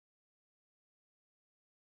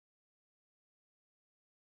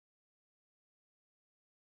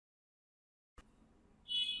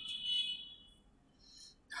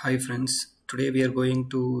Hi friends, today we are going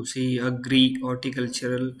to see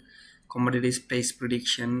Agri-Horticultural Commodities Price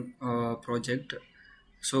Prediction project.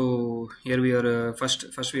 So here we are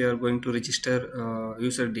first we are going to register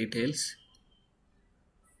user details.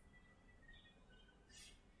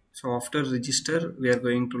 So after register we are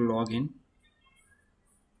going to log in.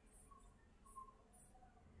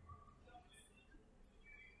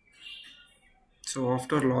 So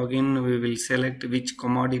after login we will select which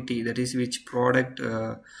commodity, that is which product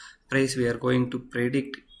price we are going to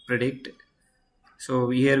predict. So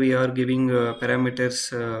here we are giving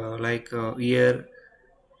parameters like year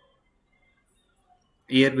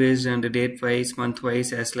based and date wise, month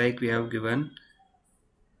wise, as like we have given.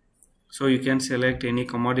 So you can select any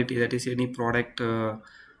commodity, that is any product,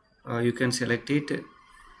 you can select it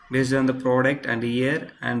based on the product and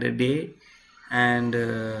year and day, and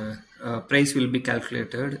price will be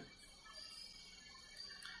calculated.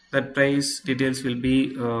 That price details will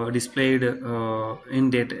be displayed in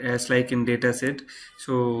data, as like in data set.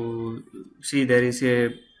 So see, there is a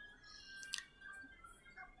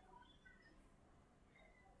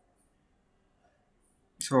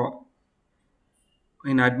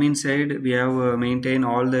in admin side we have maintained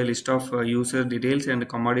all the list of user details and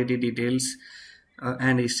commodity details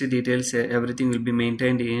and history details. Everything will be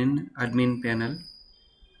maintained in admin panel.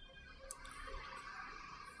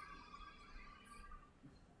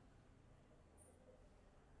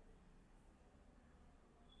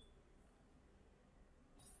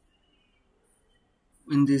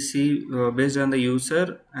 In this, see, based on the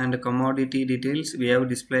user and commodity details, we have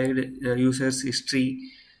displayed users history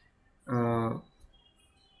in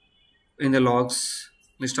the logs,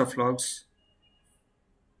 list of logs.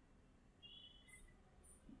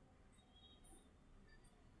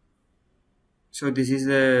 So this is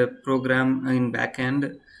the program in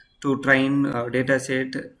backend to train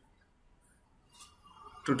dataset.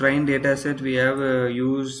 To train dataset, we have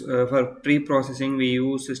used for pre-processing we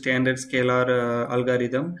use standard scalar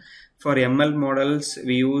algorithm. For ML models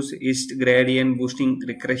we use east gradient boosting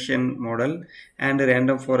regression model and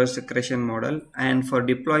random forest regression model, and for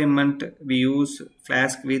deployment we use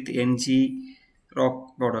Flask with NG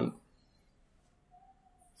rock model.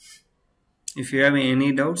 If you have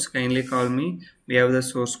any doubts, kindly call me. We have the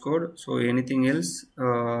source code, so anything else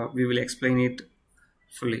we will explain it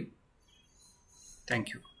fully.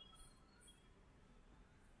 Thank you.